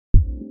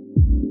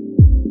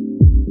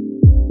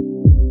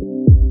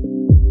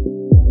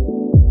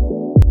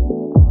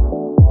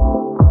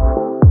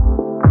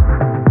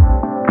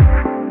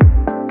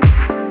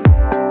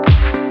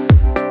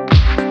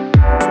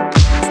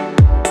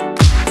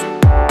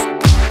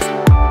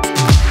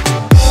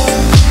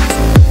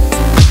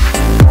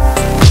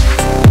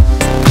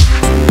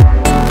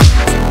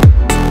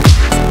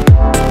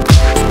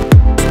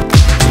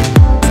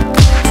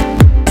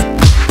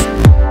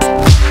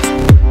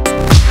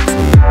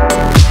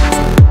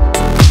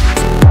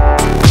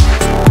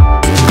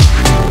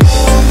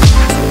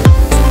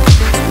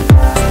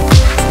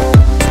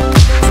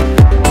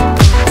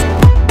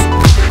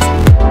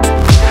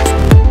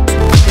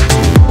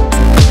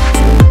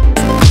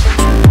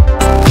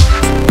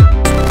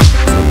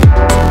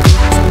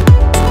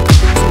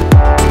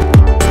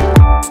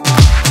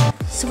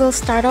will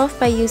start off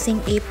by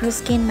using April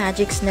Skin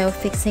Magic Snow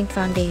Fixing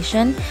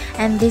Foundation,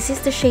 and this is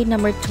the shade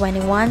number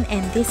 21,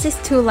 and this is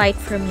too light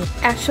for me.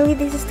 Actually,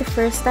 this is the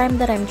first time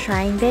that I'm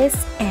trying this,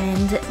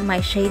 and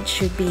my shade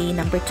should be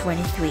number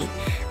 23.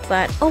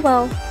 But oh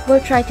well,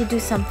 we'll try to do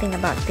something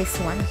about this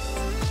one.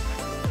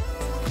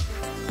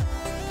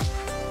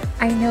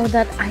 I know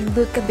that I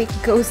look a bit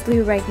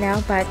ghostly right now,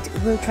 but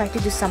we'll try to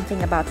do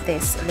something about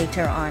this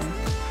later on.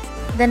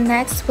 Then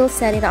next, we'll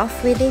set it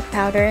off with a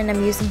powder, and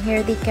I'm using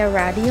here the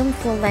Karadium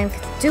Full Length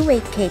Two-Way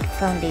Cake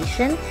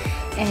Foundation,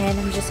 and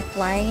I'm just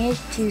applying it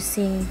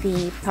using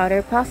the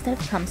powder puff that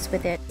comes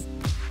with it.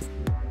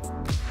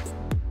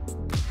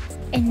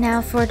 And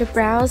now for the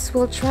brows,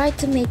 we'll try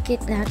to make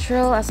it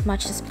natural as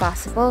much as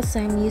possible.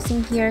 So I'm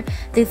using here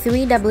the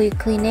 3W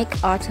Clinic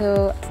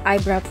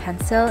Eyebrow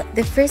Pencil.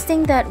 The first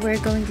thing that we're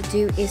going to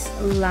do is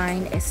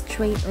line a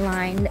straight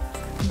line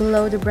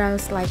below the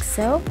brows like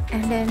so,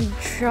 and then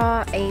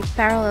draw a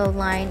parallel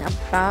line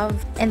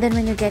above, and then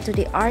when you get to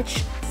the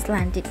arch,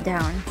 slant it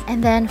down,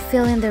 and then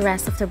fill in the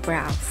rest of the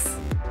brows.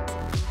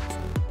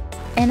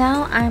 And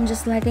now I'm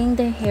just letting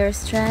the hair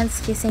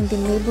strands using the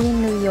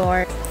Maybelline New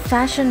York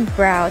Fashion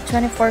Brow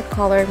 24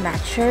 Color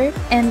Matcher,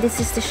 and this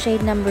is the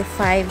shade number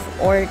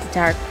 5 or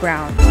dark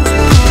brown.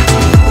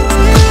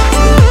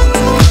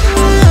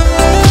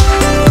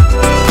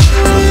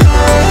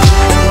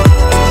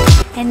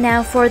 And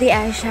now for the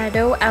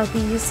eyeshadow, I'll be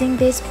using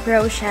this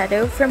Pro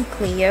Shadow from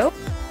Clio.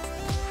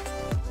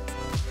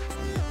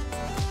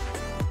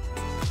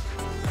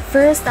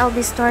 First, I'll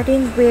be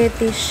starting with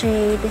the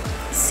shade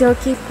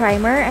Silky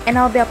Primer, and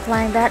I'll be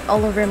applying that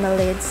all over my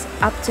lids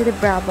up to the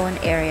brow bone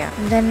area.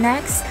 And then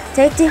next,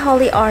 take the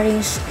Holly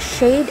Orange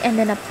shade and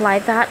then apply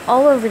that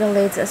all over the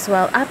lids as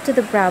well up to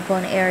the brow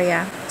bone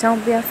area.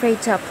 Don't be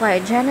afraid to apply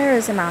a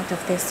generous amount of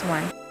this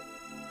one.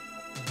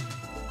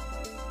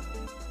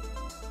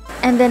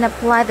 And then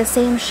apply the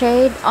same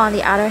shade on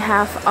the outer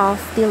half of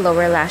the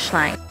lower lash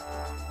line.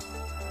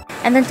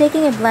 And then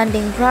taking a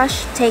blending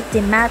brush, take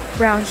the matte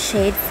brown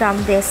shade from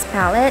this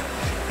palette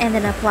and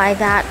then apply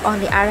that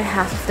on the outer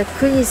half of the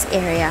crease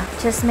area.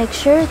 Just make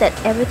sure that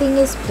everything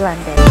is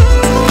blended.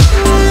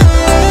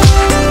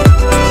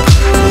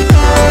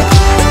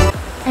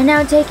 And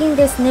now taking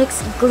this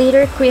NYX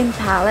Glitter Cream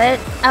palette,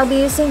 I'll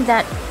be using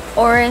that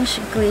orange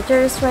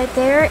glitters right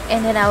there,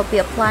 and then I'll be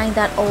applying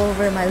that all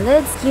over my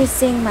lids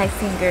using my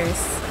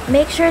fingers.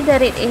 Make sure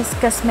that it is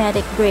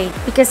cosmetic grade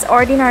because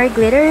ordinary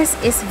glitters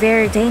is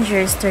very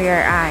dangerous to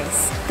your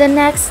eyes. Then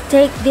next,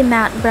 take the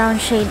matte brown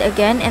shade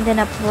again and then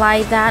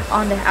apply that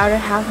on the outer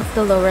half of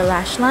the lower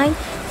lash line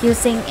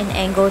using an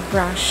angled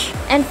brush.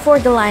 And for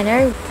the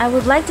liner, I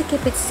would like to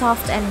keep it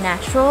soft and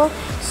natural,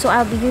 so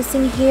I'll be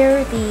using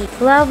here the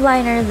Love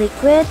Liner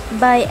Liquid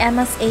by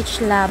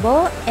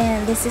MSH-Labo,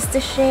 and this is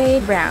the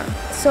shade brown.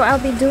 So I'll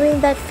be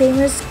doing that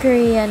famous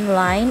Korean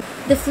line.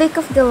 The flick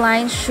of the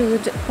line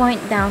should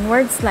point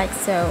downwards like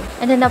so,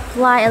 and then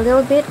apply a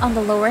little bit on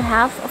the lower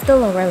half of the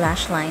lower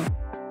lash line.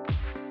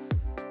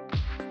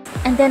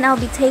 And then I'll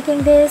be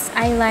taking this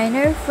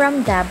eyeliner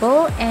from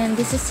Dabble, and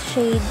this is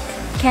shade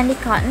Candy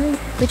Cotton,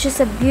 which is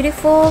a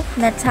beautiful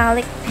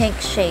metallic pink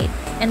shade,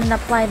 and then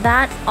apply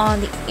that on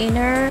the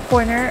inner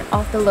corner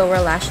of the lower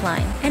lash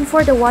line. And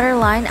for the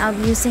waterline, I'll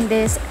be using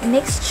this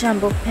NYX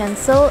Jumbo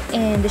Pencil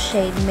in the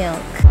shade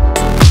Milk.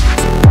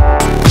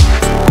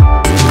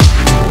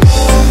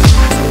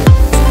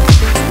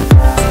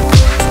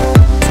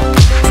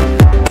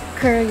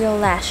 Curl your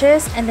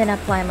lashes and then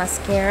apply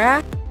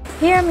mascara.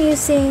 Here I'm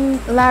using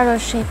La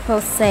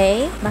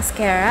Roche-Posay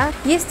mascara.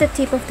 Use the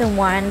tip of the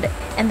wand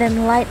and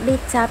then lightly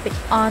tap it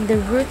on the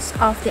roots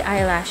of the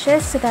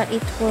eyelashes so that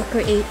it will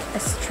create a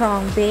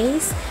strong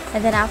base.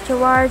 And then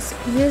afterwards,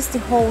 use the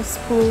whole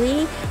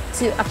spoolie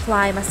to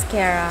apply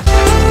mascara.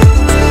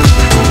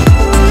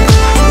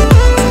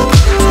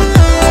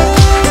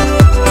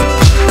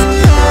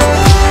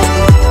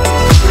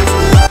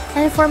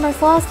 And for my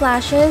false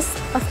lashes,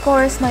 of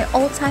course, my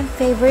all-time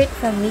favorite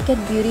from Naked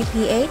Beauty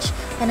PH,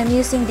 and I'm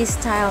using this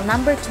style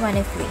number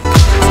 23.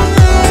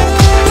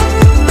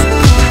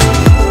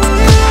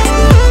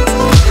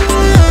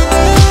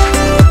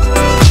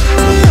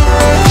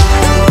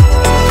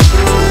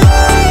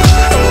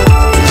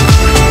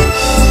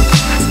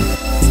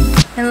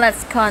 And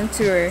let's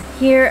contour.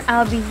 Here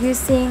I'll be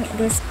using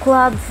this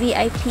Club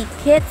VIP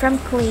Kit from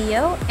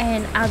Clio,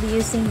 and I'll be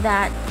using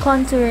that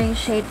contouring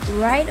shade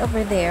right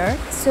over there.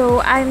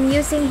 So I'm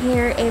using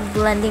here a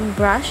blending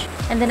brush,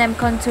 and then I'm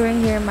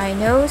contouring here my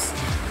nose,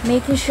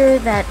 making sure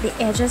that the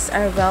edges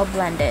are well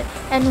blended.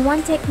 And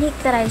one technique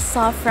that I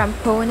saw from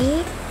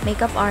Pony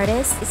makeup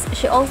artist is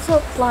she also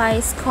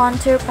applies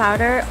contour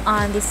powder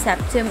on the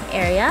septum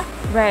area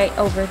right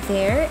over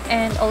there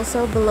and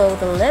also below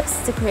the lips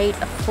to create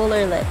a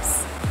fuller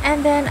lips.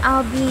 And then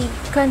I'll be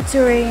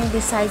contouring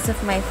the sides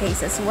of my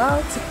face as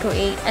well to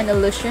create an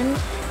illusion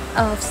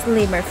of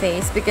slimmer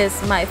face because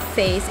my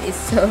face is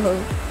so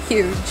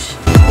huge.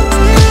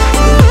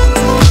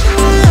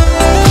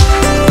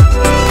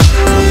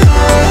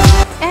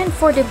 And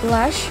for the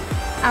blush,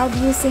 I'll be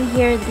using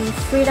here the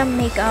Freedom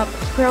Makeup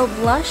Pro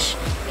Blush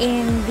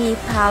in the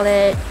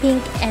palette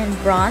Pink and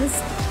Bronze.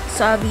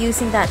 So I'll be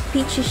using that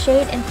peachy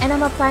shade, and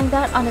I'm applying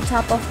that on the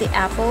top of the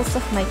apples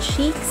of my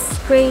cheeks,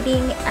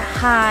 creating a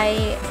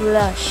high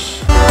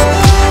blush.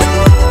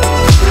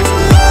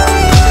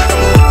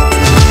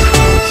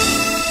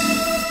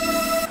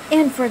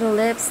 And for the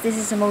lips, this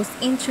is the most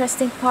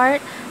interesting part.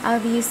 I'll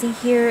be using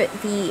here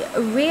the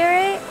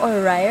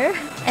Rire,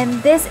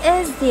 and this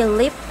is the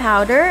lip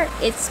powder.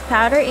 It's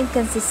powder in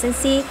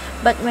consistency,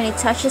 but when it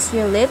touches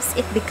your lips,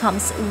 it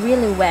becomes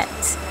really wet.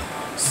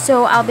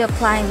 So I'll be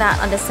applying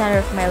that on the center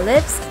of my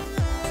lips.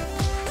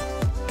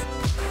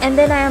 And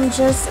then I am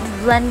just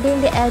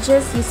blending the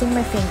edges using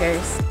my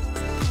fingers.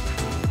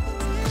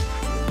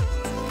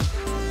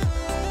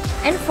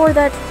 And for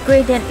that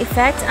gradient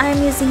effect, I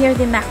am using here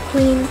the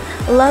Macqueen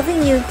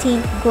Loving You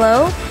Tint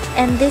Glow,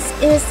 and this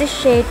is the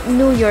shade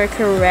New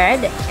Yorker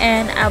Red,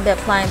 and I'll be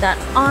applying that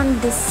on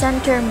the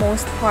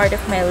centermost part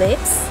of my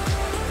lips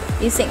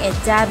using a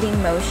dabbing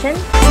motion.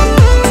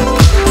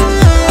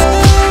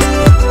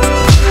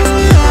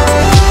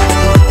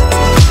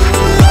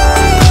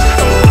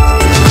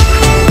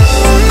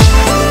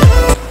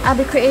 I'll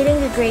be creating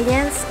the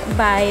gradients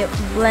by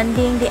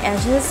blending the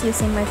edges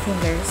using my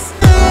fingers.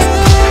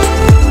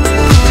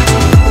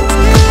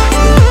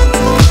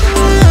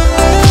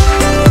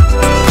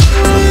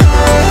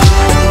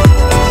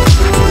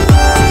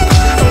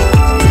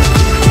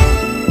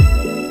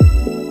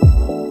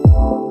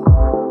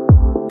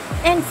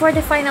 For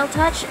the final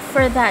touch,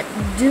 for that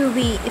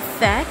dewy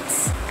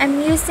effect, I'm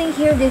using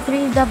here the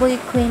 3W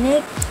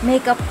Clinic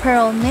Makeup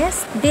Pearl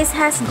Mist. This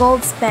has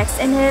gold specks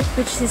in it,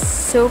 which is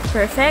so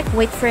perfect.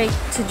 Wait for it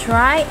to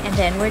dry and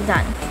then we're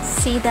done.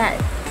 See that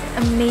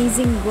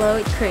amazing glow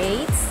it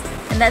creates?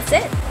 And that's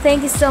it.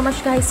 Thank you so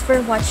much guys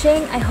for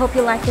watching. I hope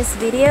you liked this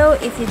video.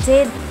 If you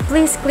did,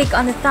 please click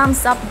on the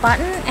thumbs up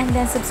button and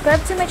then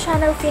subscribe to my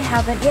channel if you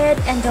haven't yet,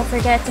 and don't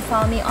forget to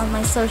follow me on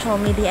my social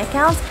media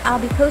accounts. I'll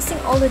be posting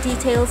all the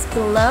details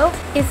below.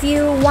 If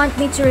you want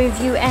me to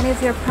review any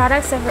of your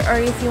products, or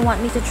if you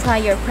want me to try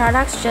your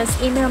products,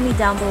 just email me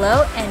down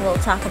below and we'll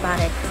talk about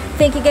it.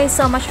 Thank you guys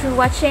so much for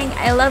watching.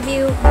 I love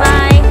you.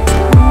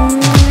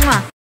 Bye.